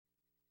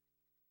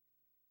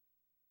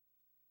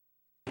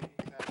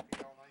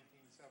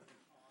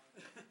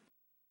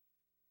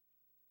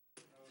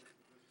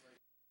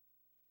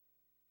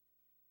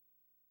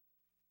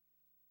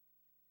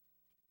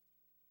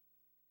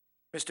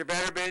Mr.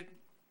 Betterbid,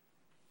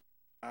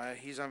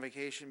 he's on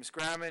vacation. Ms.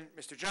 Grauman,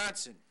 Mr.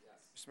 Johnson.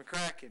 Yes. Mr.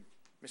 McCracken,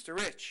 Mr.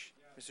 Rich,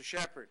 yes. Mr.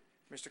 Shepard,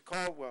 Mr.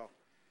 Caldwell,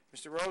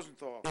 Mr.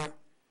 Rosenthal, yeah.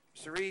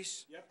 Mr.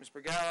 Reese, yep. Ms.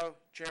 Bergallo,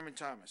 Chairman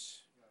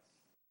Thomas.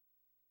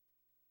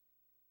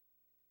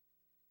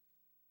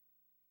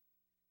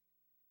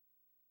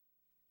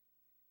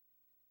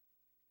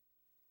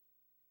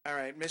 Yes. All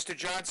right, Mr.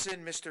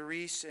 Johnson, Mr.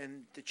 Reese,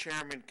 and the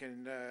chairman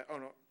can,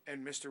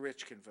 and Mr.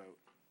 Rich can vote.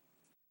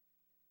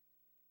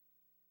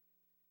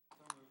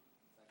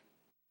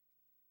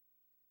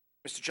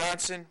 Mr.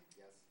 Johnson?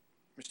 Yes.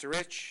 Mr.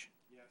 Rich?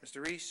 Yes.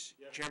 Mr. Reese?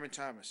 Yes. Chairman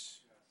Thomas?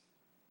 Yes.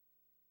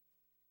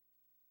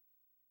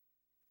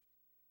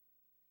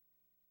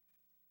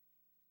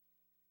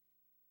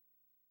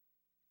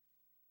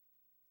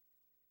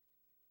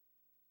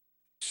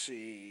 Let's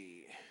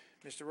see.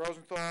 Mr.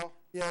 Rosenthal?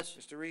 Yes.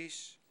 Mr.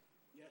 Reese?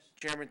 Yes.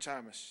 Chairman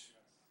Thomas? Yes.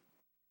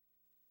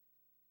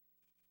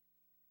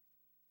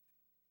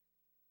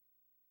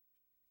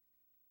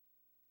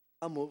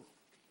 I'll move.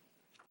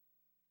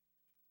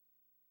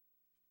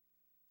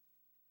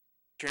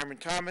 Chairman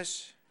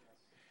Thomas?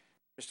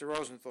 Yes. Mr.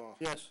 Rosenthal?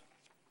 Yes.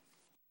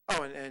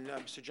 Oh, and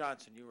Mr.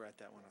 Johnson, you were at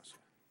that one also.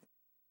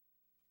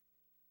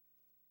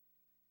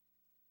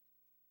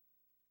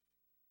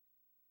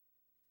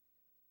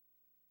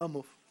 I'll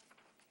move.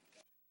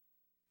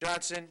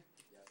 Johnson?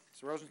 Yes.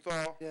 Mr.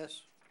 Rosenthal?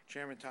 Yes.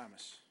 Chairman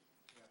Thomas?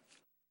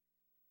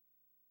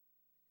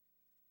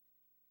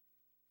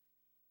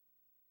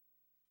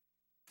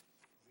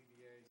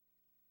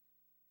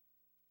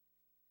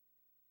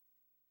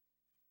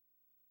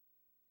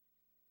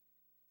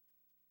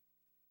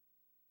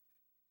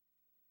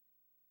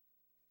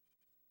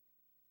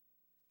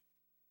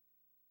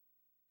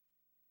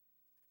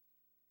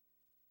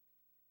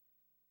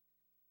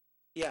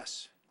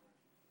 Yes.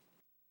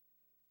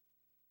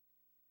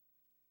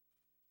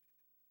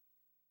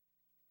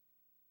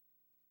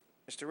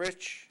 Mr.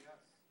 Rich? Yes.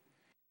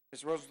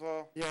 Mr.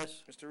 Rosenthal?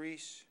 Yes. Mr.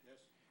 Reese? Yes.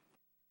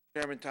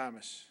 Chairman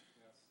Thomas?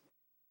 Yes.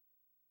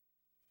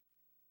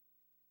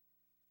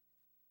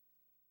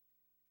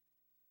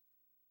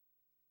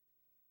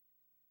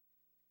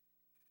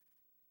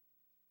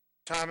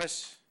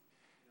 Thomas?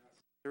 Yes.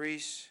 Mr.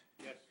 Reese?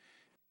 Yes.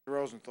 Mr.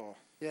 Rosenthal?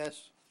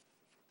 Yes.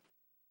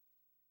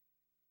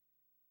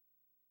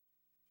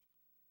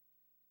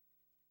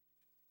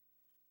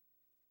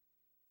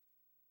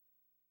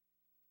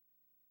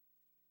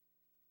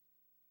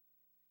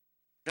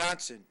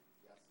 Johnson?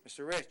 Yes.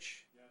 Mr.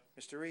 Rich? Yes.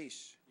 Mr.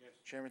 Reese? Yes.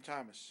 Chairman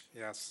Thomas?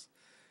 Yes.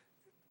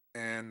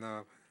 And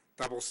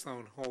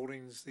Doublestone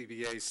Holdings,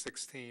 ZBA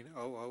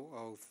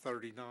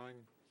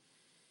 16-00039.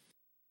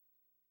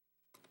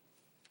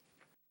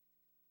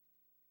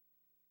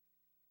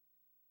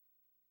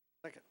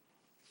 Second.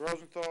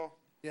 Rosenthal?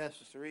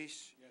 Yes. Mr.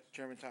 Reese? Yes.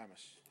 Chairman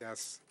Thomas?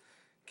 Yes.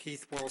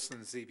 Keith Wilson,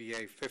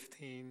 ZBA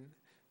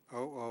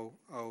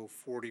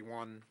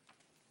 15-00041.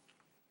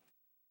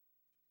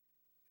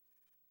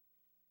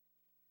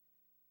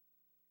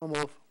 I'll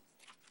move.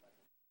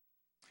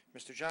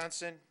 Mr.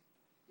 Johnson?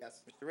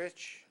 Yes. Mr.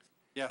 Rich?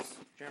 Yes.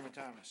 Chairman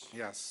Thomas?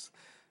 Yes.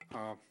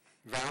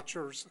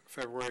 Vouchers,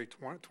 February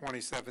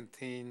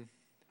 2017,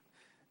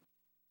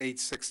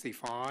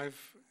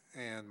 865,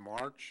 and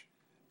March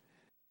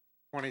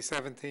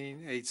 2017,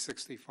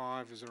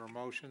 865. Is there a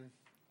motion?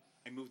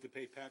 I move to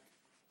pay Pat.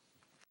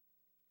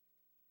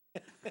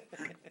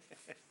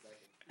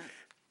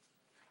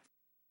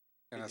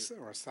 And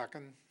or a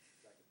second?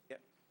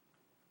 Yep.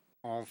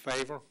 All in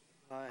favor?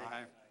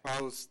 Aye.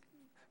 Opposed?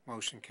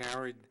 Motion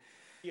carried.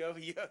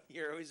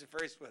 You're always the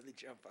first one to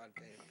jump on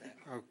paying that.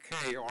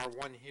 Okay,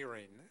 R1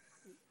 hearing.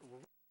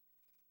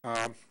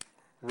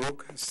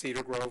 Rook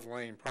Cedar Grove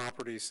Lane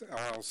Properties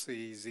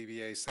LLC,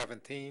 ZBA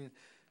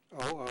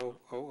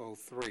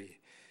 17-00003.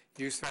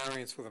 Use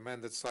variance with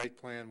amended site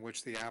plan,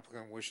 which the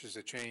applicant wishes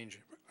to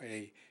change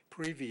a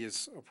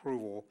previous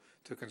approval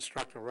to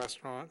construct a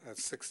restaurant at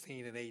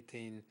 16 and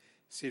 18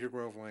 Cedar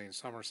Grove Lane,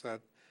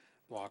 Somerset,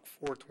 Block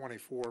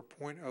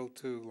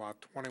 424.02,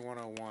 Lot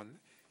 2101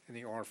 in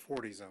the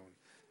R40 zone.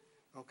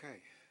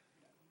 Okay.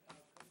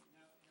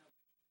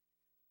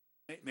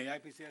 May I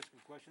please ask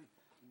a question?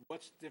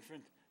 What's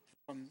different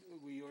from,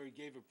 we already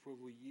gave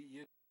approval,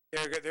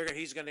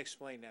 He's going to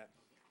explain that.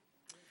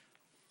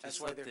 That's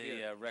why they're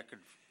here. The record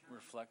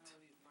reflect.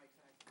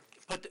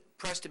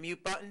 Press the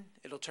mute button.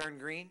 It'll turn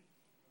green.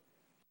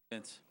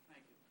 Vince.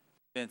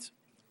 Vince.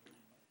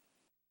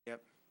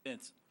 Yep.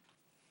 Vince.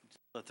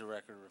 Let the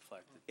record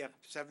reflect it. Yep.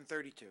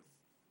 7:32.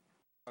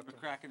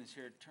 McCracken is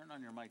here. Turn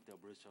on your mic, though,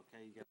 Bruce.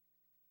 Okay. You get.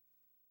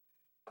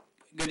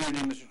 Good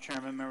evening, Mr.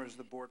 Chairman, members of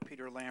the board.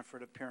 Peter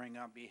Lanford appearing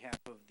on behalf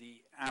of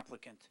the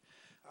applicant.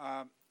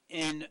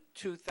 In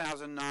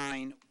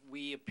 2009,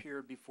 we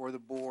appeared before the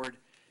board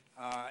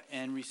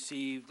and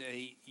received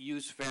a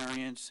use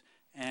variance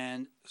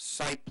and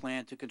site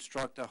plan to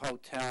construct a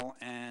hotel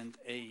and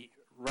a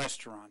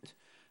restaurant.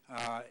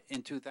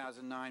 In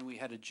 2009, we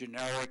had a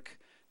generic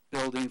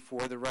building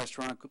for the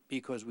restaurant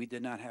because we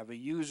did not have a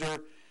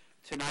user.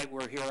 Tonight,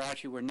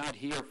 we're not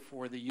here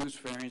for the use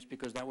variance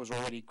because that was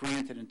already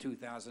granted in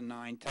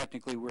 2009.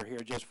 Technically, we're here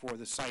just for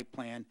the site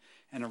plan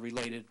and a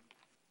related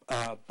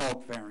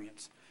bulk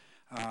variance.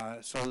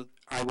 So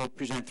I will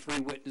present 3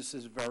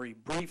 witnesses very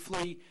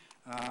briefly,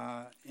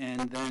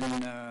 and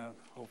then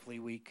hopefully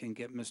we can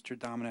get Mr.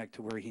 Dominic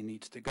to where he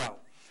needs to go.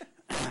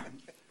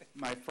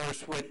 My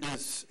first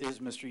witness is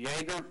Mr.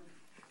 Yeager.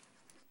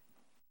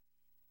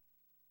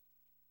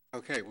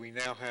 Okay, we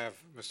now have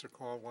Mr.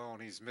 Caldwell,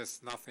 and he's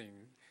missed nothing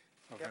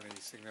of any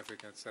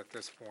significance at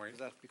this point. Is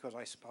that because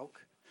I spoke?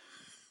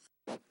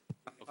 If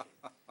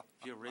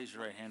you'll raise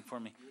your right hand for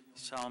me,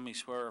 solemnly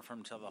swear or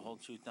affirm to tell the whole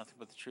truth, nothing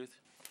but the truth?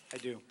 I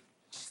do.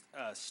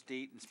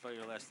 State and spell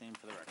your last name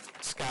for the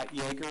record. Scott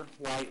Yeager,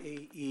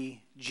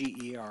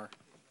 Y-A-E-G-E-R.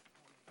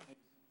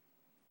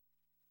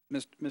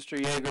 Mr.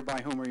 Yeager,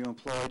 by whom are you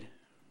employed?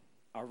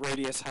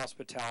 Radius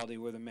Hospitality,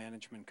 we're the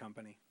management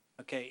company.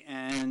 Okay,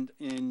 and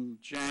in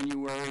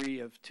January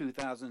of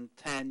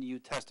 2010, you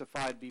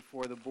testified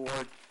before the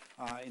board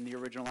in the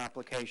original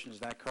application, is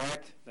that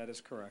correct? That is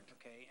correct.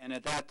 Okay, and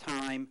at that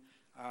time,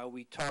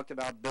 we talked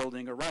about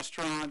building a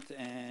restaurant,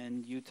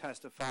 and you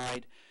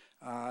testified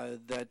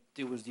that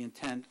it was the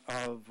intent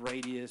of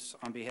Radius,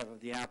 on behalf of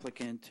the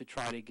applicant, to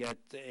try to get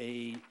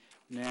a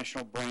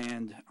national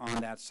brand on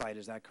that site,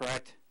 is that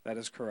correct? That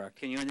is correct.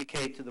 Can you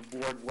indicate to the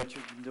board what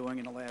you've been doing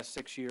in the last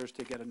 6 years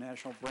to get a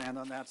national brand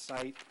on that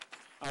site?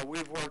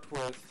 We've worked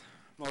with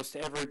most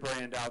every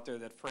brand out there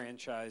that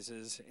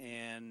franchises,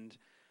 and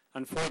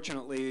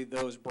unfortunately,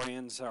 those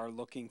brands are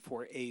looking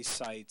for A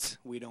sites.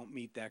 We don't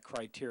meet that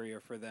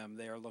criteria for them.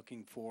 They are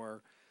looking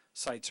for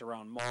sites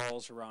around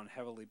malls, around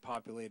heavily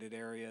populated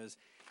areas.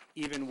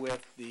 Even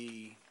with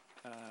the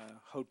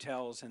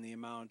hotels and the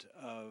amount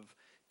of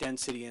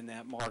density in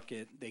that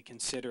market, they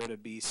consider it a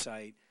B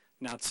site,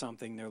 not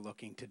something they're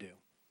looking to do.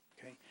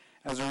 Okay.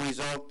 As a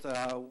result,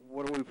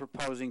 what are we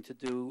proposing to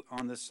do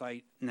on the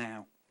site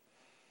now?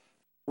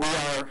 We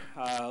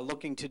are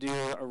looking to do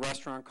a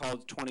restaurant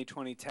called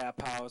 2020 Tap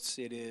House.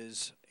 It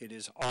is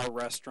our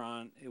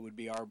restaurant. It would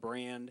be our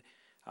brand.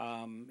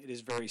 It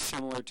is very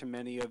similar to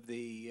many of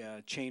the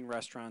chain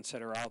restaurants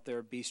that are out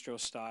there, bistro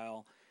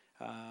style.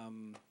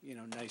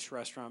 Nice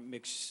restaurant,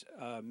 mixed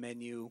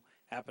menu,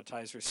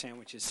 appetizers,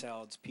 sandwiches,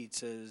 salads,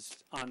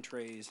 pizzas,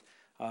 entrees,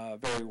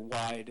 very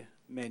wide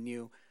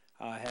menu.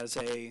 Has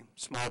a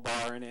small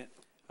bar in it.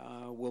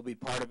 We'll be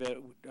part of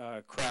it.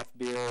 Craft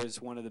beer is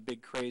one of the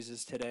big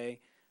crazes today.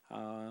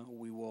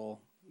 We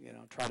will,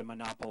 try to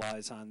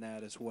monopolize on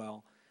that as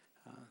well.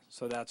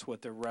 So that's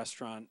what the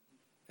restaurant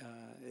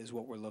is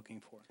what we're looking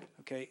for.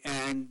 Okay,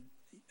 and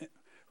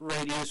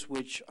Radius,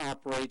 which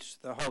operates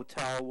the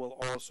hotel, will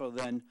also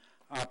then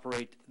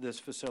operate this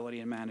facility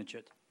and manage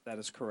it. That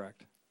is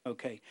correct.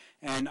 Okay,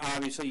 and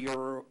obviously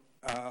you're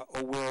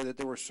aware that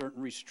there were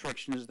certain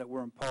restrictions that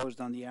were imposed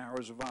on the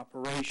hours of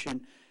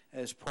operation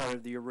as part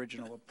of the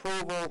original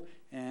approval,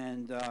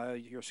 and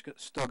you're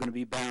still going to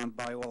be bound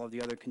by all of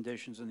the other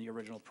conditions in the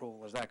original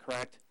approval. Is that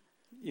correct?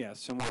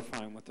 Yes, and we're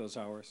fine with those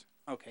hours.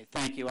 Okay,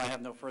 thank you. I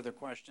have no further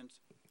questions.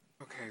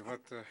 Okay,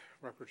 let the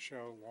record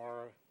show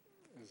Laura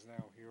is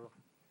now here.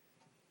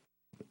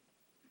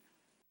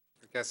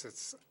 I guess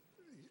it's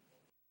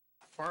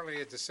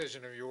partly a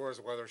decision of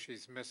yours whether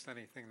she's missed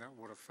anything that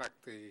would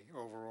affect the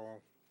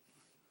overall.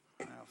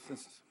 I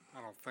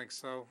don't think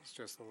so. It's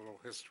just a little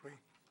history.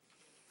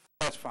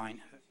 That's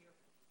fine.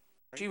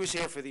 She was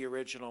here for the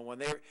original one.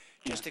 They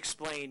just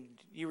explained,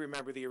 you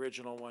remember the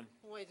original one.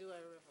 Why do I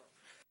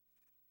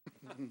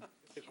remember?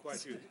 Quite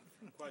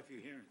a few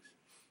hearings.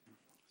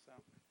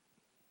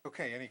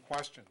 Okay, any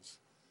questions?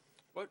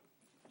 What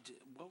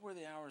were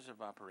the hours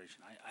of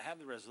operation? I have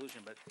the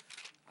resolution, but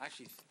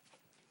actually,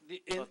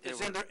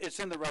 It's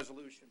in the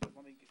resolution, but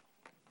let me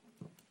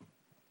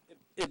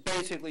it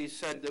basically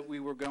said that we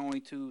were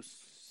going to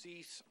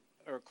cease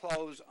or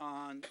close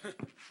on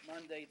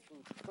Monday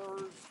through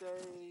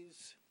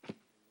Thursdays.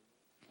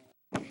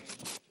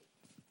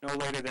 No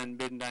later than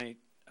midnight,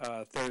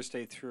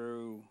 Thursday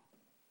through,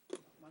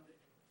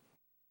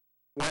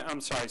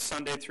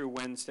 Sunday through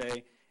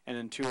Wednesday, and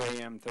then 2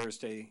 a.m.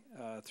 Thursday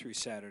through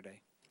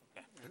Saturday.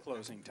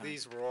 Closing time.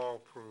 These were all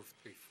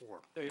approved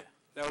before.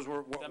 Those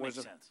were what that was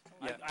makes it? sense.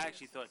 Yeah. I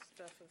actually thought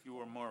you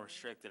were more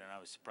restricted, and I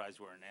was surprised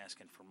we weren't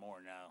asking for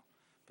more now,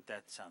 but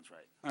that sounds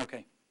right.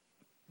 Okay.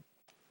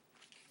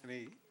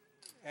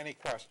 Any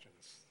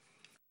questions?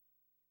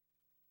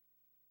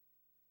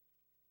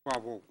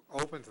 Well, we'll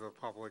open to the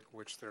public,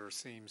 which there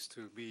seems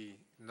to be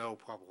no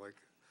public.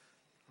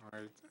 All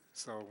right,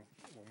 so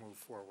we'll move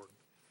forward.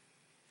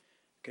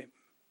 Okay.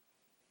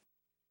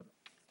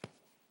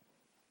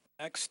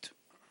 Next,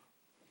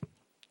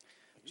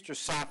 Mr.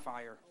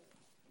 Sapphire.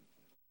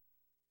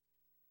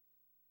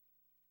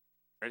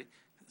 Ready?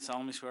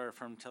 Solemnly swear or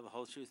affirm to tell the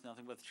whole truth,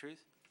 nothing but the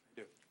truth?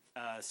 Do.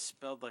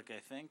 Spelled like I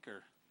think,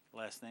 or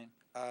last name?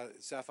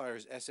 Sapphire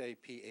is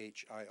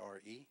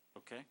S-A-P-H-I-R-E.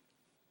 Okay.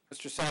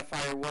 Mr.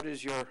 Sapphire, what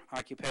is your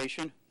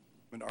occupation?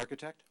 I'm an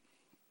architect?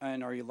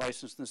 And are you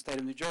licensed in the state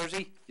of New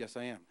Jersey? Yes,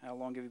 I am. How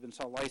long have you been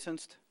so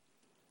licensed?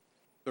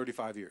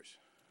 35 years.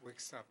 We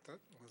accept it.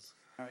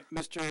 All right,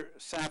 Mr.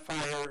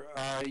 Sapphire,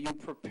 you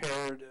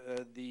prepared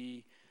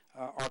the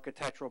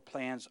architectural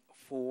plans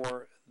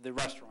for the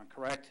restaurant,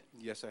 correct?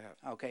 Yes, I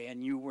have. Okay,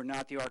 and you were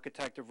not the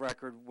architect of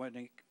record when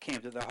it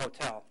came to the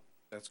hotel,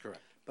 That's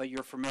correct. but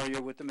you're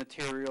familiar with the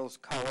materials,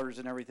 colors,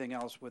 and everything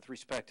else with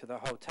respect to the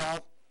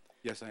hotel?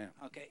 Yes, I am.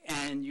 Okay,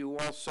 and you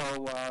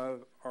also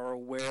are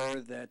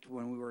aware that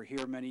when we were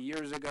here many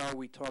years ago,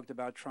 we talked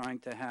about trying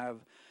to have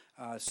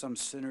some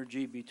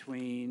synergy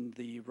between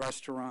the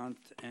restaurant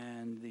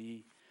and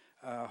the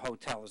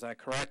hotel, is that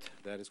correct?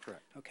 That is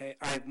correct. Okay,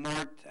 I've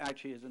marked,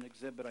 actually as an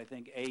exhibit, I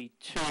think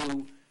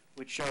A2,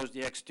 which shows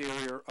the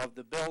exterior of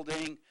the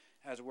building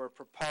as we're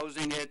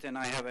proposing it, and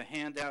I have a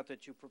handout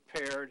that you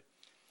prepared,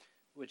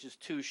 which is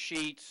 2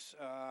 sheets,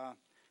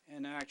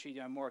 and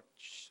actually I marked,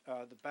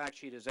 the back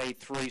sheet is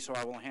A3, so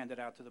I will hand it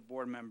out to the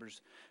board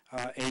members.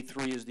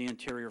 A3 is the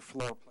interior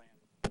floor plan.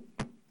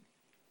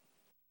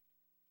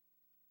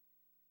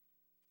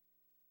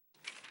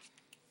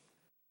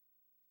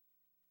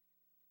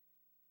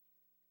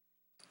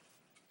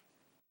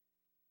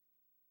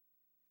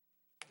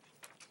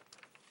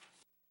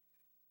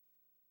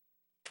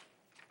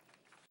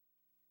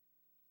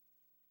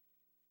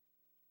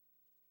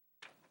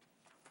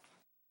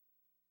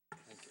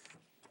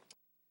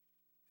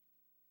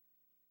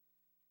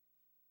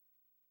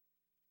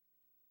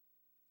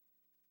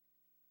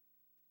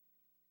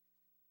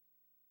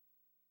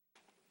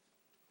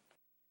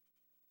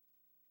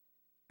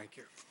 Thank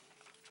you.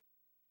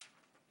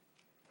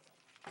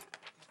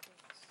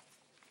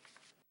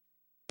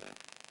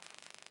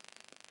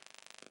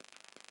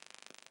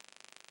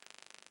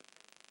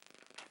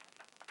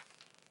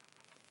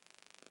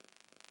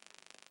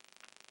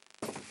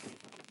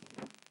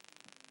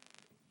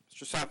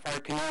 Mr. Sapphire,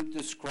 can you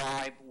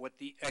describe what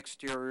the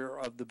exterior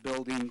of the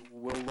building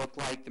will look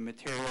like, the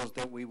materials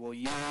that we will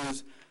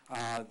use,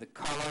 the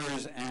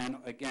colors, and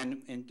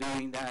again, in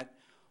doing that,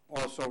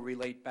 also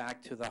relate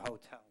back to the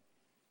hotel?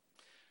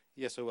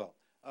 Yes, I will.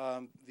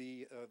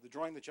 The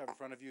drawing that you have in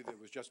front of you that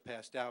was just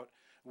passed out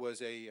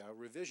was a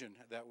revision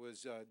that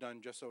was done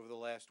just over the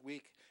last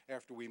week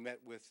after we met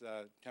with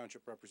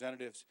Township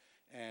representatives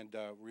and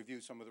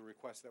reviewed some of the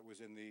requests that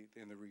was in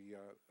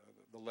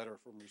the letter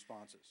from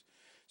responses.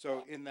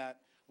 So in that,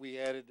 we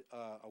added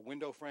a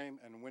window frame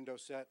and a window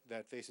set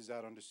that faces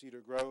out onto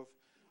Cedar Grove.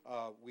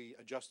 We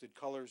adjusted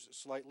colors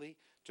slightly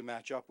to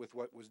match up with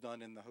what was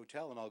done in the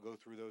hotel, and I'll go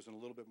through those in a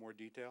little bit more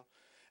detail.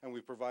 And we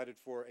provided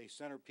for a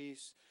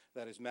centerpiece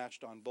that is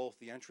matched on both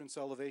the entrance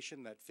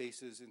elevation that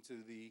faces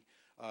into the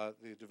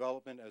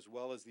development as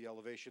well as the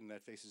elevation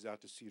that faces out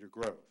to Cedar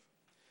Grove.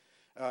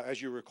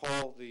 As you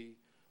recall, the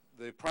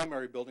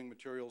primary building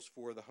materials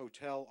for the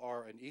hotel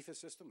are an EFA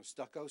system, a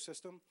stucco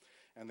system,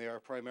 and they are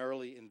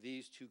primarily in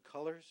these 2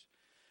 colors.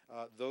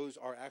 Those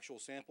are actual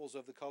samples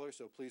of the colors,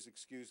 so please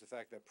excuse the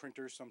fact that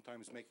printers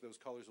sometimes make those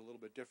colors a little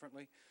bit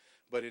differently,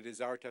 but it is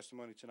our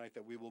testimony tonight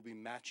that we will be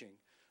matching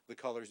the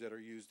colors that are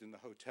used in the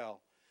hotel.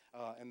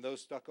 And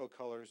those stucco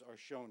colors are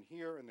shown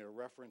here, and they're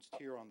referenced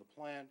here on the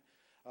plan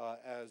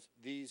as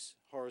these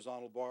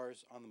horizontal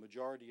bars on the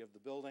majority of the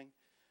building,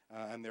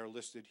 and they're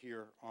listed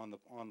here on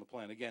the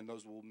plan. Again,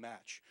 those will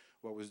match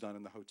what was done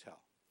in the hotel.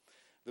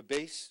 The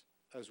base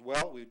as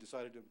well, we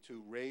decided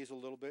to raise a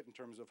little bit in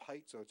terms of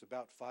height, so it's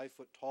about 5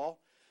 foot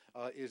tall,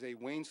 is a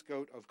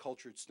wainscot of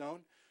cultured stone.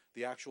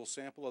 The actual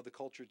sample of the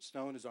cultured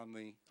stone is on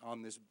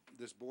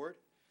this board.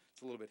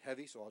 It's a little bit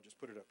heavy, so I'll just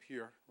put it up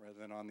here rather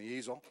than on the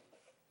easel.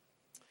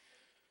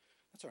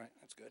 That's all right,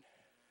 that's good.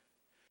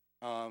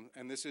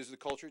 And this is the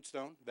cultured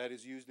stone that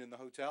is used in the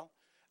hotel,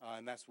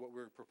 and that's what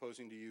we're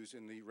proposing to use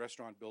in the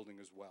restaurant building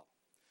as well.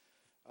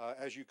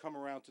 As you come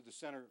around to the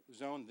center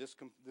zone,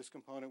 this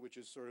component, which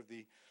is sort of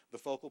the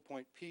focal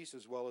point piece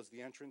as well as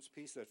the entrance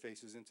piece that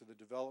faces into the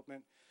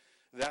development,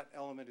 that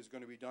element is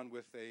going to be done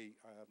with a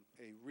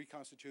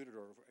reconstituted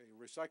or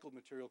a recycled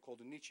material called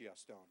a Nichia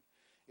stone.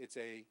 It's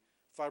a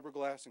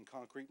fiberglass and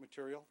concrete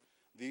material.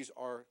 These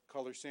are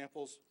color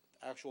samples,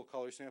 actual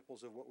color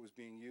samples of what was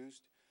being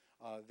used.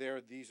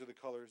 These are the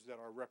colors that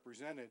are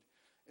represented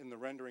in the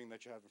rendering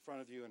that you have in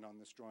front of you and on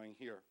this drawing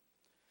here.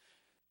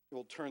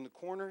 We'll turn the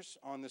corners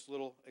on this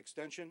little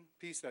extension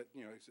piece that,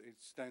 it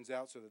extends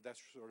out so that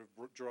sort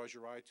of draws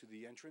your eye to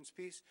the entrance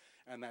piece,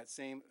 and that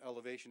same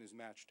elevation is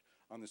matched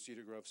on the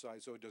Cedar Grove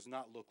side, so it does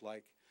not look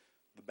like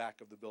the back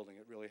of the building.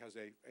 It really has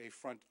a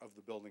front of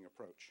the building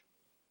approach.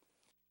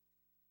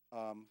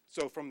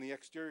 So from the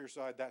exterior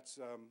side, that's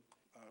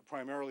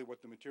primarily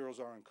what the materials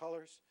are in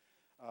colors.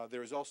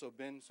 There has also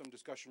been some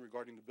discussion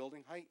regarding the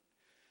building height,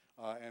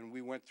 and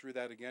we went through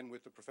that again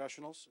with the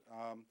professionals.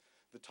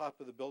 The top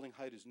of the building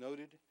height is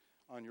noted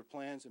on your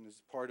plans and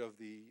is part of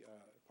the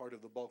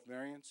bulk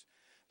variance.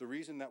 The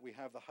reason that we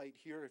have the height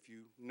here, if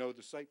you know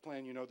the site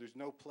plan, you know there's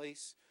no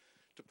place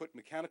to put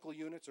mechanical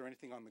units or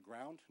anything on the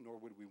ground, nor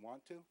would we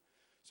want to.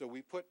 So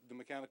we put the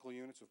mechanical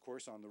units, of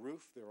course, on the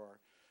roof. There are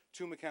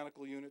 2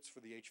 mechanical units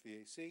for the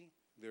HVAC.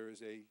 There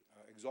is a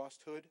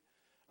exhaust hood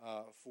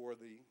for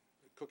the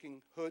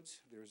cooking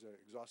hoods. There's an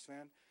exhaust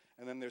fan,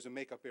 and then there's a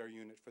makeup air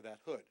unit for that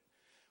hood.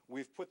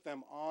 We've put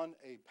them on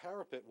a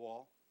parapet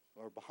wall,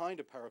 or behind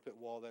a parapet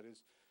wall that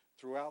is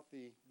throughout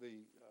the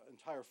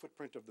entire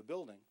footprint of the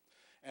building.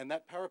 And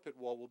that parapet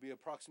wall will be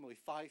approximately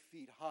 5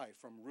 feet high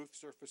from roof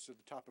surface to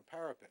the top of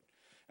parapet.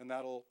 And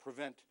that'll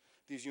prevent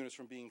these units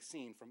from being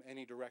seen from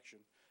any direction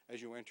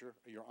as you enter,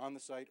 you're on the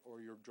site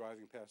or you're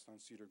driving past on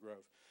Cedar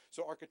Grove.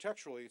 So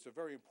architecturally, it's a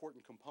very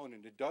important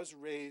component. It does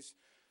raise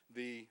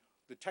the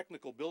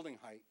technical building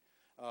height,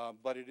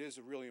 but it is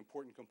a really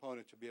important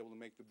component to be able to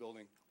make the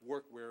building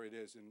work where it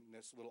is in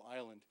this little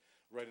island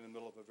right in the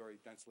middle of a very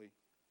densely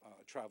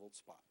traveled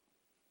spot.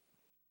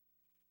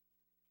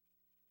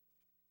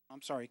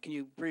 I'm sorry, can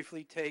you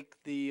briefly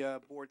take the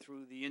board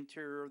through the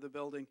interior of the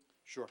building?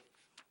 Sure.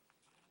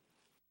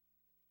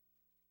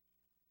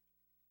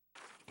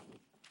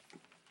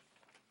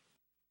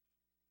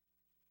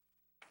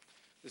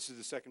 This is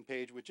the second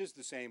page, which is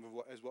the same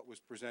as what was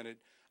presented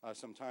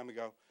some time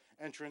ago.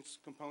 Entrance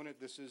component,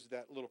 this is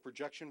that little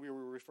projection we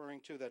were referring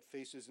to that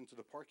faces into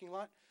the parking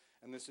lot,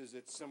 and this is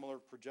its similar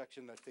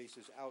projection that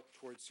faces out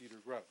towards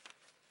Cedar Grove.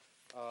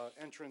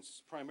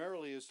 Entrance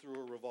primarily is through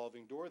a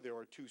revolving door. There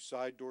are 2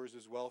 side doors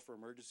as well for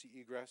emergency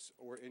egress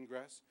or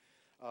ingress.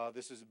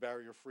 This is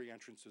barrier-free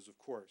entrances, of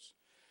course.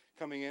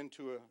 Coming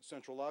into a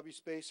central lobby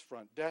space,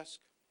 front desk.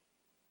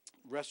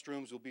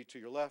 Restrooms will be to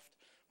your left.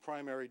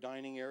 Primary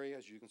dining area,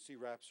 as you can see,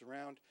 wraps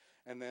around,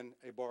 and then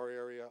a bar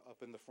area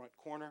up in the front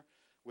corner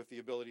with the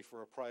ability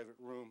for a private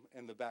room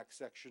in the back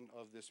section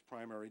of this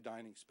primary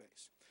dining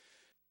space.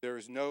 There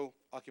is no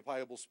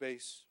occupiable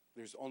space.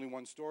 There's only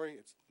 1 story.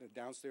 The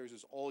downstairs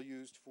is all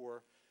used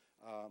for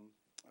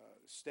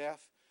staff,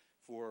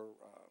 for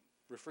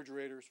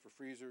refrigerators, for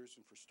freezers,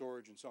 and for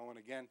storage, and so on.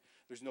 Again,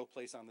 there's no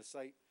place on the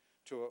site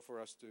for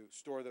us to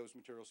store those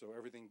materials, so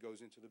everything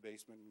goes into the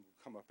basement and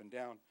will come up and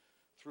down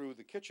through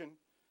the kitchen.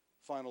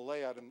 Final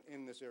layout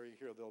in this area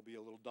here, there'll be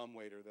a little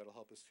dumbwaiter that'll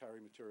help us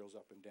carry materials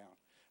up and down,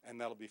 and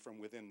that'll be from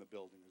within the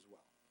building as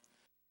well.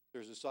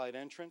 There's a side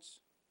entrance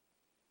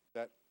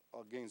that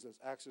gains us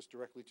access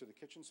directly to the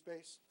kitchen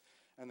space,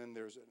 and then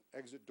there's an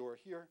exit door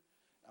here,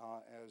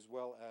 as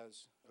well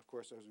as, of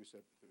course, as we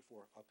said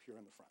before, up here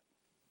in the front.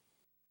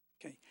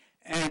 Okay,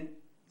 and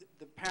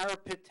the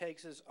parapet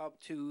takes us up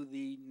to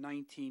the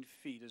 19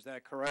 feet, is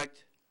that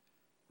correct,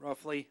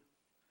 roughly?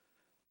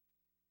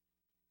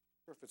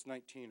 Not sure if it's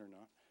 19 or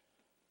not.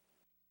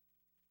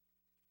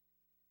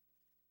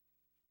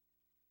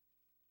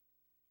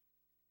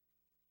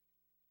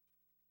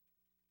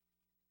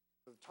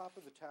 The top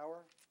of the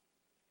tower,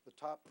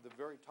 the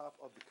very top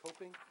of the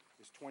coping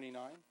is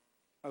 29.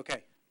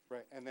 Okay,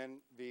 Right, and then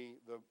the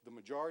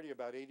majority,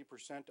 about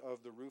 80%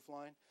 of the roof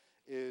line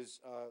is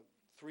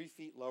 3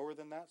 feet lower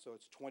than that, so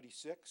it's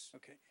 26.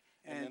 okay.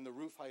 And then the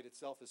roof height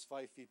itself is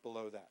 5 feet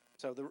below that.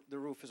 So the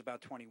roof is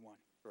about 21?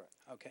 Correct.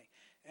 Okay.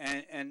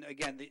 And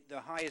again, the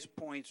highest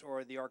points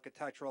are the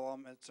architectural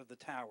elements of the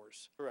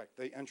towers? Correct,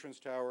 the entrance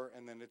tower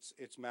and then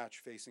its match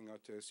facing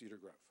out to Cedar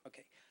Grove.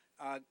 Okay.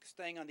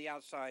 Staying on the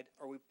outside,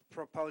 are we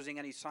proposing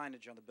any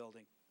signage on the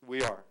building?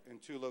 We are, in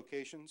 2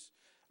 locations.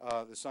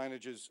 The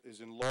signage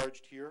is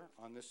enlarged here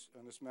on this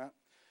map.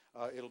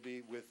 It'll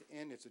be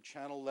within, it's a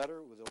channel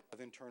letter with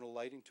internal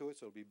lighting to it,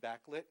 so it'll be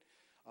backlit.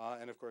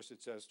 And of course,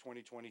 it says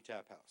 2020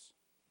 Tap House.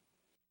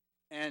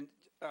 And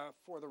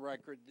for the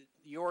record,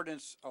 the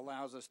ordinance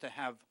allows us to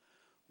have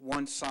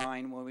 1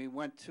 sign. When we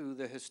went to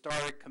the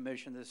Historic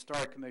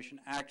Commission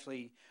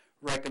actually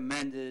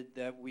recommended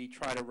that we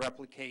try to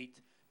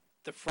replicate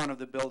the front of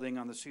the building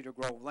on the Cedar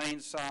Grove Lane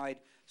side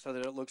so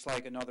that it looks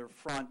like another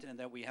front and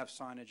that we have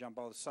signage on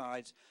both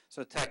sides.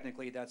 So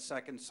technically, that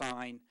second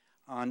sign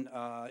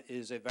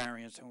is a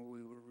variance, and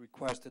we would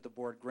request that the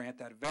board grant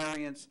that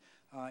variance.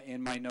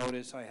 In my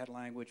notice, I had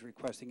language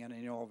requesting any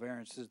and all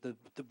variances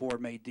the board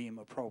may deem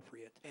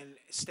appropriate. And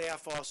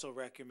staff also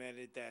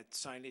recommended that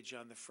signage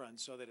on the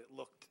front so that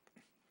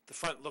the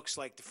front looks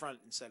like the front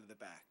instead of the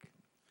back.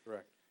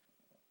 Correct.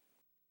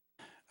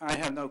 I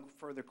have no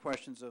further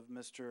questions of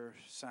Mr.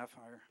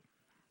 Sapphire.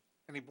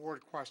 Any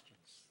board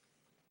questions?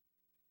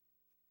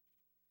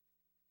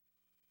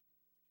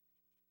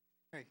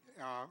 Okay,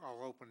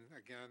 I'll open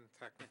again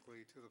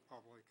technically to the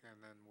public, and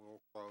then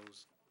we'll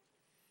close.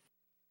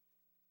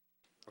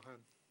 Go ahead.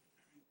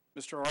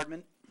 Mr.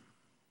 Ardman?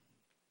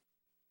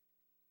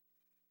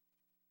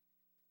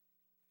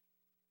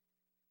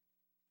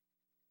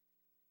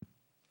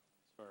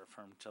 Swear or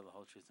affirm to tell the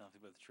whole truth,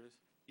 nothing but the truth?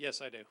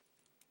 Yes, I do.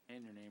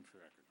 And your name for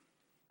the record.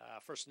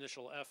 First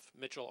initial F,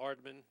 Mitchell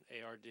Ardman,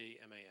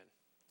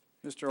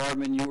 A-R-D-M-A-N. Mr.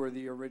 Ardman, you were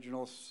the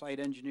original site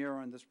engineer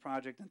on this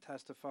project and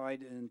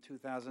testified in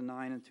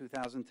 2009 and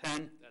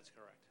 2010? That's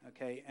correct.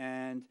 Okay,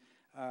 and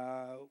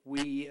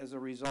we, as a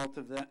result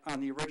of that,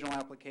 on the original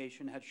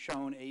application, had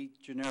shown a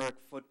generic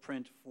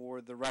footprint for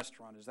the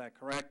restaurant, is that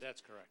correct?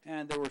 That's correct.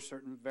 And there were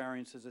certain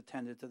variances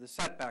attended to the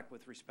setback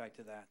with respect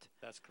to that?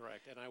 That's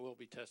correct. And I will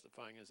be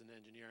testifying as an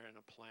engineer and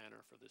a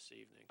planner for this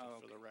evening,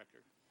 for the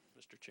record,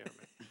 Mr.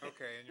 Chairman.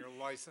 Okay, and you're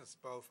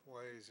licensed both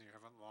ways, and you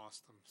haven't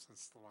lost them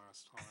since the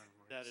last time.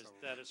 Right?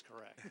 That is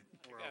correct.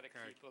 We're You gotta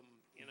okay. keep them,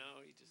 you know,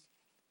 you just,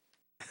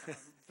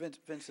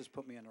 Vince has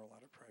put me under a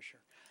lot of pressure.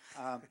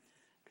 Um,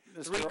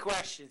 3 Mr.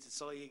 questions,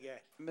 that's all you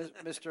get.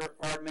 Mr.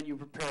 Artman, you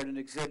prepared an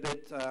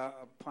exhibit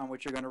upon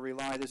which you're going to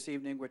rely this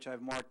evening, which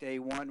I've marked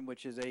A1,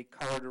 which is a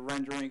colored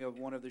rendering of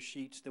one of the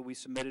sheets that we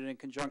submitted in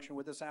conjunction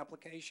with this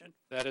application.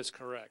 That is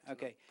correct.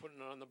 Okay. Putting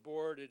it on the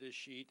board, it is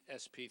sheet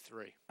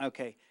SP3.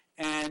 Okay.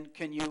 And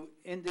can you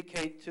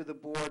indicate to the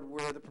board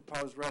where the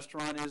proposed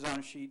restaurant is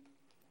on sheet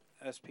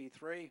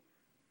SP3?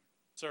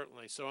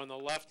 Certainly. So on the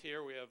left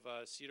here, we have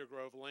Cedar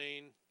Grove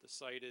Lane. The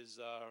site is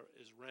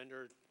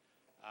rendered.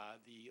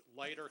 The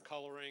lighter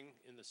coloring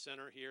in the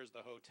center here is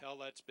the hotel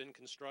that's been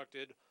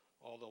constructed.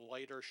 All the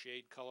lighter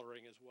shade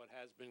coloring is what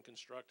has been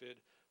constructed.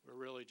 We're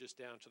really just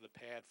down to the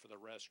pad for the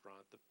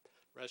restaurant. The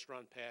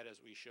restaurant pad,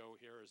 as we show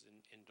here, is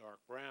in dark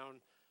brown.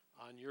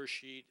 On your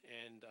sheet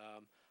and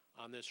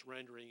on this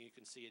rendering, you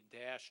can see a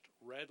dashed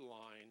red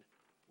line,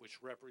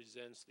 which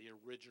represents the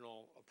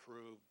original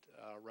approved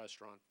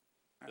restaurant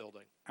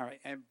building. All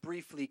right. And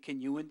briefly, can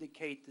you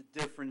indicate the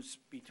difference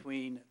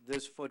between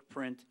this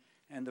footprint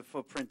and the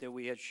footprint that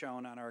we had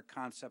shown on our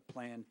concept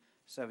plan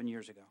 7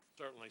 years ago?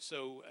 Certainly.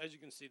 So as you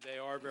can see, they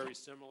are very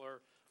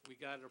similar. We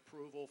got an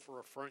approval for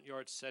a front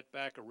yard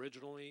setback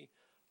originally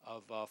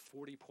of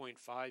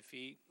 40.5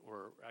 feet,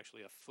 or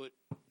actually a foot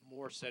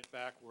more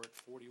setback. We're at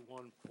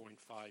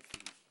 41.5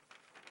 feet.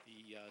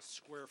 The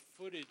square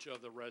footage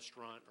of the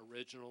restaurant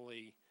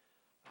originally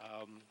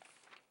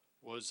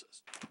was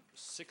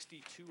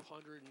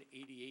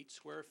 6,288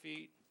 square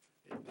feet.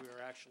 We were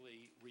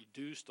actually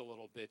reduced a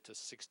little bit to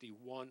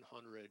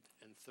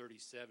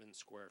 6,137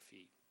 square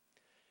feet.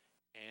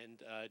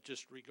 And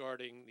just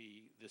regarding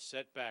the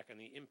setback and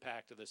the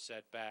impact of the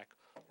setback,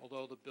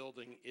 although the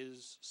building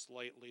is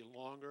slightly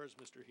longer, as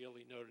Mr.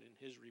 Healy noted in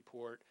his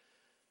report,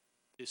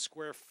 the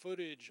square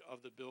footage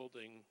of the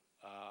building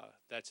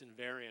that's in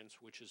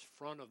variance, which is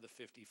front of the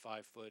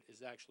 55-foot,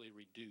 is actually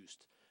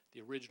reduced.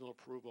 The original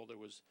approval, there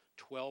was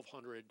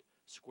 1,200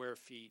 square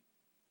feet,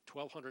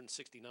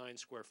 1,269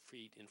 square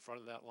feet in front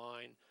of that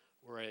line.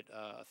 We're at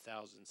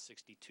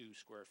 1,062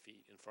 square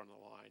feet in front of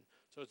the line.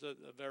 So it's a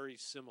very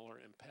similar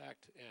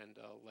impact and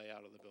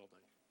layout of the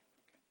building.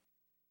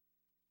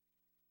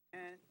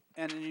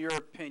 And in your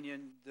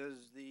opinion,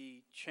 does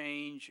the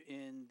change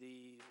in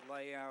the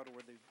layout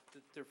or the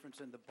difference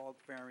in the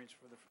bulk variance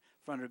for the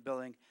front of the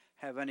building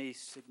have any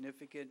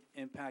significant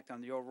impact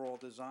on the overall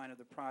design of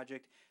the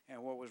project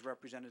and what was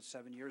represented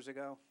 7 years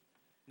ago?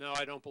 No,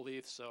 I don't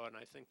believe so, and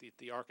I think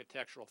the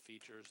architectural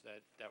features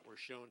that were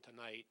shown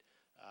tonight,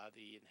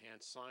 the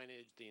enhanced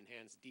signage, the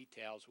enhanced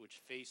details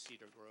which face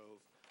Cedar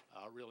Grove,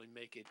 really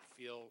make it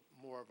feel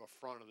more of a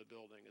front of the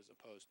building as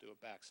opposed to a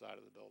back side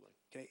of the building.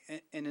 Okay.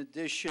 In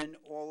addition,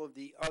 all of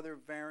the other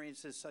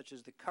variances, such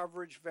as the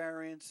coverage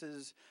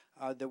variances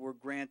that were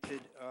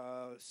granted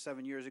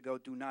 7 years ago,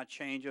 do not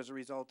change as a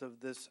result of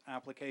this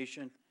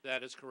application?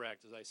 That is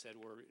correct. As I said,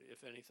 we're,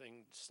 if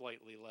anything,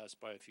 slightly less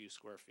by a few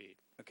square feet.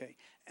 Okay.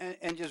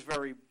 And just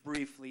very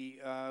briefly,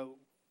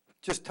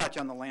 just touch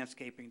on the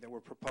landscaping that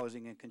we're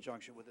proposing in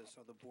conjunction with this,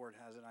 so the board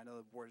has it. I know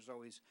the board is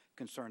always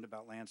concerned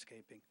about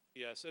landscaping.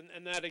 Yes,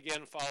 and that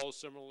again follows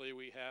similarly.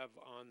 We have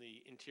on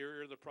the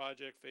interior of the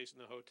project facing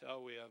the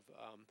hotel, we have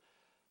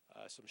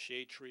some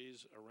shade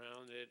trees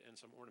around it and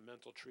some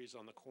ornamental trees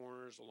on the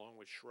corners, along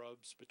with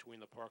shrubs between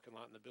the parking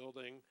lot and the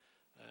building.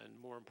 And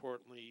more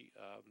importantly,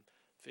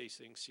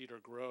 facing Cedar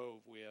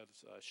Grove, we have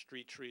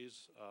street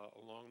trees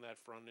along that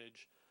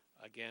frontage,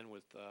 again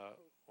with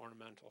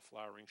ornamental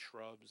flowering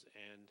shrubs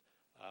and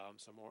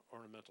some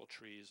ornamental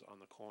trees on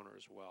the corner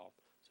as well.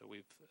 So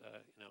we've,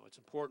 it's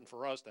important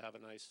for us to have a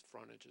nice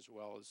frontage as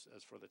well as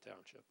for the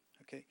township.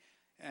 Okay.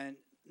 And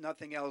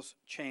nothing else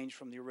changed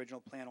from the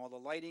original plan? All the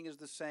lighting is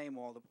the same,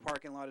 all the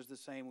parking lot is the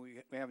same,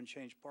 we haven't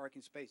changed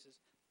parking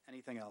spaces?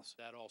 Anything else?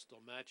 That all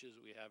still matches.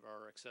 We have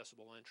our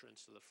accessible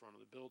entrance to the front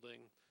of the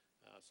building,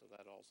 so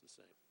that all's the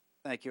same.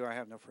 Thank you. I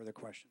have no further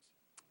questions.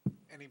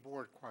 Any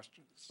board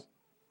questions?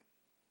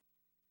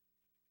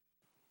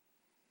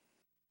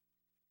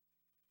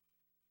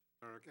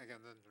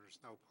 Again, then there's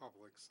no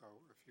public, so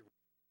if you...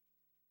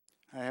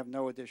 I have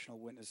no additional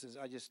witnesses.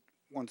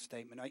 One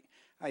statement.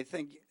 I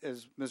think,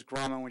 as Ms.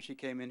 Grumman, when she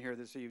came in here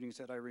this evening,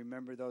 said, I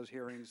remember those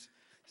hearings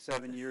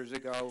 7 years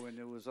ago, and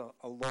it was a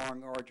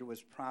long,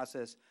 arduous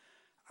process.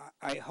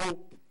 I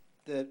hope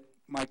that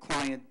my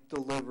client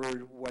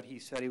delivered what he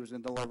said he was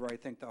going to deliver. I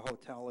think the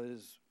hotel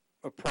is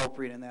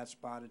appropriate in that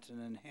spot. It's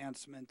an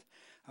enhancement.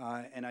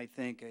 And I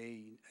think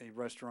a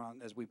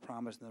restaurant, as we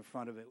promised in the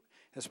front of it,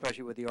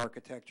 especially with the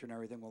architecture and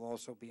everything, will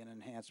also be an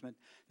enhancement,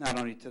 not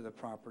only to the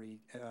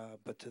property,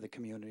 but to the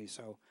community.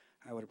 So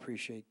I would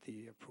appreciate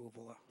the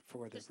approval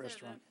for the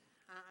restaurant.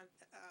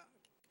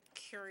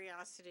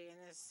 Curiosity, and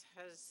this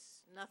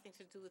has nothing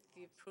to do with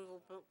the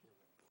approval, but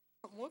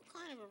what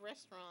kind of a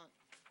restaurant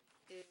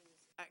is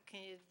that?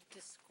 Can you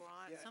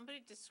describe,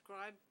 somebody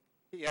describe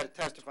He had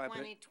to testify.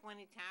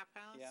 2020 Tap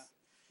House? Yeah.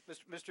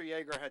 Mr.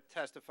 Yeager had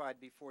testified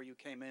before you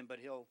came in, but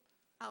he'll...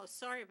 Oh,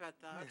 sorry about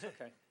that. That's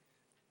okay.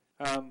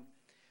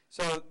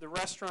 So the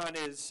restaurant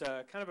is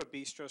kind of a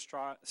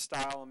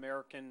bistro-style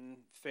American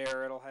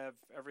fare. It'll have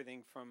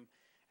everything from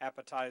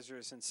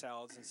appetizers and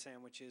salads and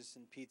sandwiches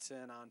and pizza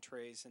and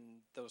entrees and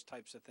those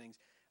types of things.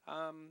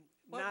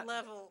 What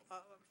level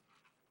of,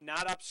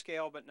 Not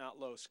upscale, but not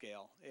low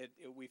scale.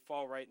 We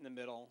fall right in the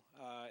middle.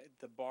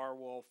 The bar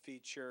will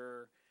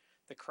feature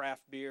the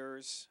craft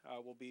beers,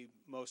 will be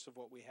most of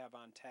what we have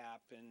on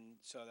tap, and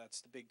so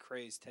that's the big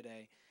craze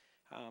today.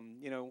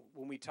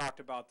 When we talked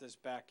about this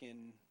back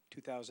in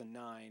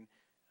 2009,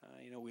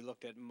 we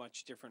looked at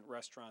much different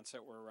restaurants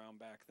that were around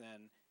back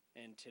then,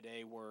 and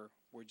today we're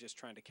just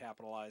trying to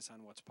capitalize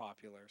on what's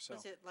popular. So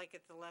is it like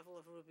at the level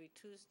of Ruby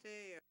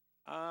Tuesday?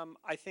 Or?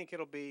 I think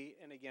it'll be,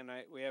 and again,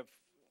 we have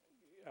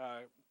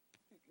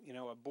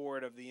a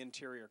board of the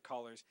interior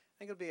colors. I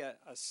think it'll be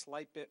a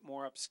slight bit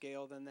more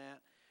upscale than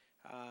that.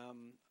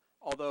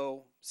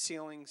 Although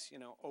ceilings,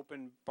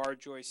 open bar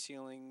joist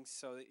ceilings,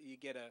 so that you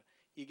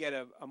get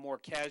a more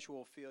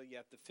casual feel,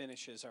 yet the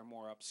finishes are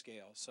more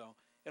upscale. So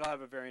it'll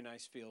have a very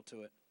nice feel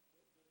to it.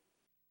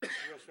 The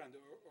restaurant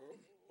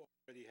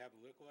already have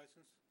a liquor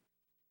license?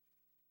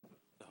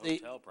 The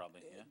hotel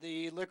probably, yeah.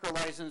 The liquor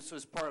license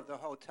was part of the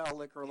hotel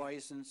liquor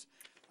license,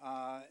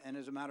 and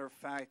as a matter of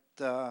fact,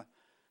 about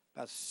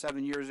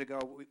 7 years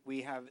ago,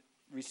 we have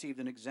received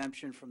an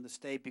exemption from the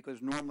state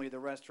because normally the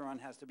restaurant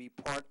has to be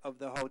part of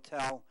the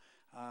hotel,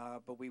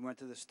 but we went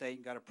to the state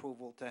and got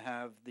approval to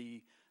have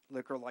the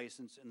liquor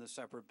license in the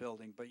separate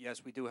building. But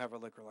yes, we do have a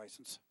liquor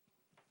license.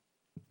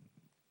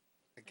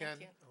 Again,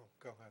 you. oh,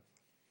 go ahead.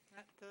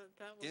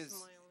 That was my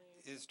only.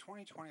 Is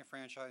 2020 a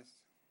franchise?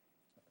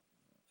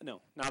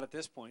 No, not at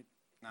this point.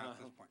 Not at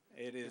this point.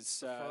 It is. It's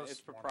the first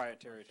It's one.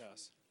 proprietary to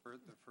us. For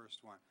the first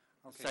one.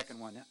 Okay. Second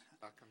one, yeah.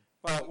 Second.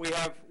 Well,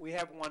 we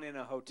have one in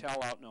a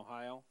hotel out in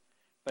Ohio,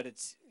 but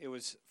it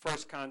was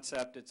first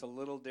concept. It's a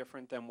little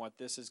different than what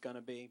this is going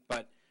to be,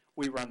 but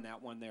we run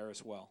that one there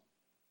as well.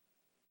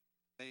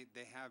 They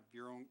have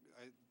your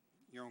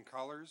own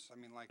colors. I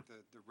mean, like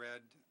the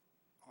red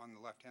on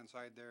the left hand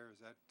side there. Is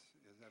that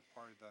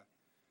part of the?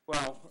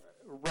 Well,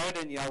 red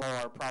and yellow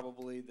are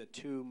probably the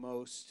two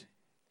most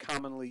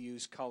commonly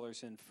used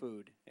colors in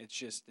food. It's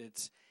just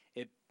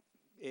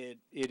it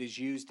is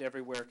used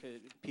everywhere.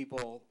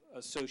 People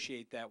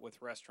associate that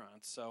with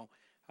restaurants. So,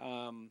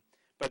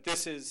 but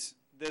this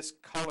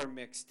color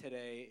mix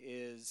today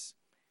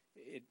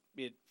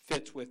it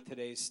fits with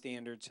today's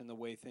standards and the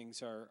way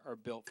things are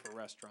built for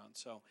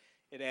restaurants. So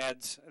I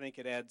think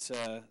it adds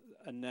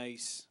a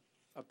nice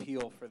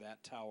appeal for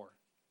that tower.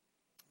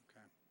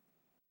 Okay.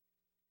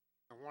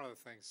 And one of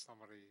the things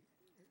somebody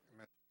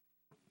mentioned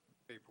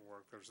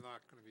paperwork, there's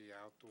not going to be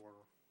outdoor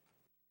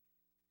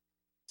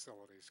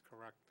facilities,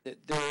 correct?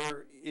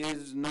 There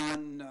is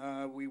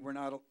none. We were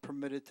not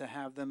permitted to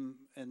have them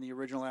in the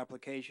original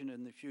application.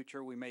 In the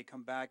future, we may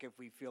come back if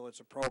we feel it's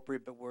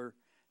appropriate, but we're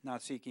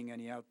not seeking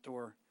any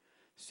outdoor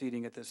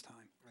seating at this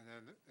time. And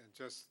then,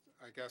 just,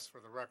 I guess for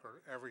the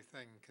record,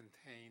 everything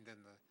contained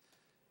in the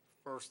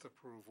first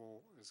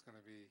approval is going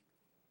to be,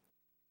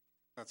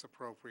 that's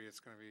appropriate, it's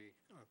going to be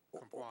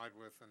complied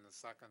with in the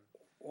second.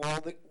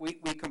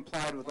 We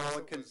complied with all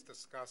the. Unless it was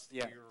discussed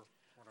Yeah. here,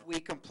 whatever. We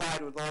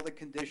complied with all the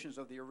conditions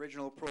of the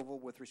original approval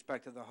with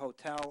respect to the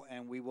hotel,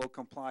 and we will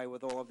comply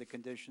with all of the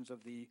conditions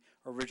of the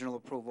original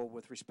approval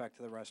with respect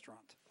to the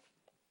restaurant.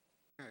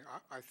 Okay,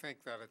 I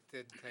think that it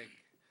did take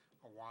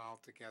a while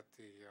to get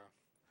the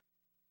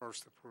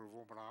first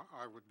approval, but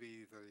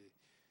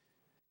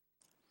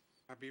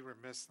I'd be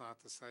remiss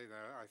not to say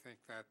that I think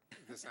that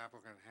this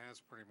applicant has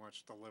pretty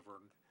much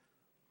delivered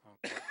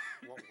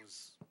what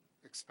was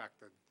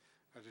expected.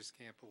 I just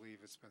can't believe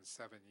it's been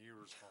 7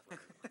 years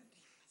already.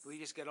 We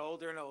just get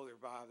older and older,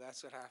 Bob,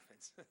 that's what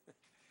happens.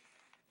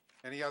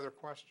 Any other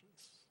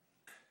questions?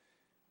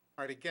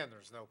 All right, again,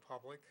 there's no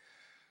public.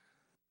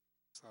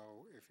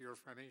 So if you're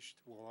finished,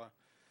 we'll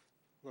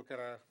look at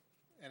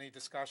any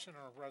discussion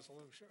or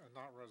resolution,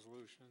 not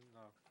resolution,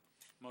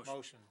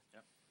 motion.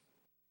 Yep.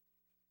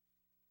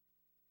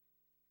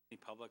 Any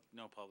public?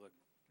 No public.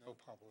 No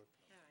public.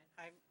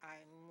 All right,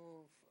 I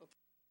move.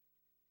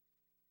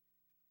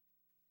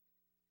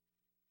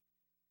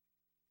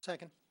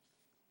 Second.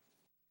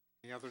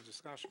 Any other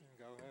discussion?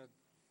 Go ahead.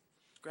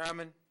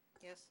 Grauman,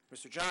 Yes.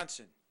 Mr.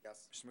 Johnson.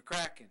 Yes. Mr.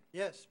 McCracken.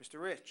 Yes.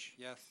 Mr. Rich.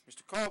 Yes.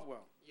 Mr.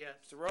 Caldwell. Yes.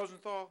 Mr.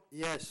 Rosenthal.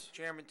 Yes.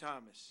 Chairman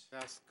Thomas.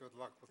 Yes, good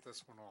luck with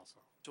this one also.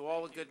 To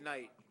all a good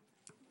night.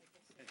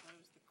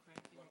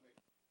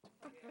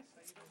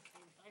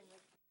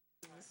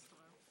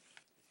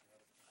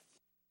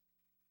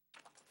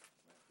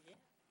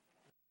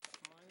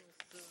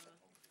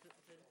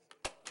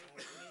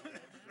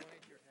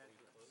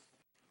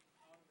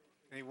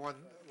 Anyone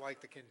like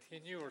to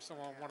continue, or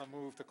someone want to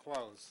move to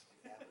close?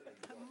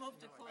 Move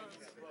to close.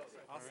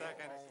 I'll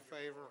second. All in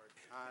favor?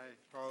 Aye.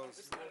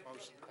 Opposed?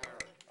 Motion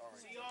carried.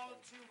 See y'all in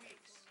 2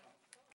 weeks.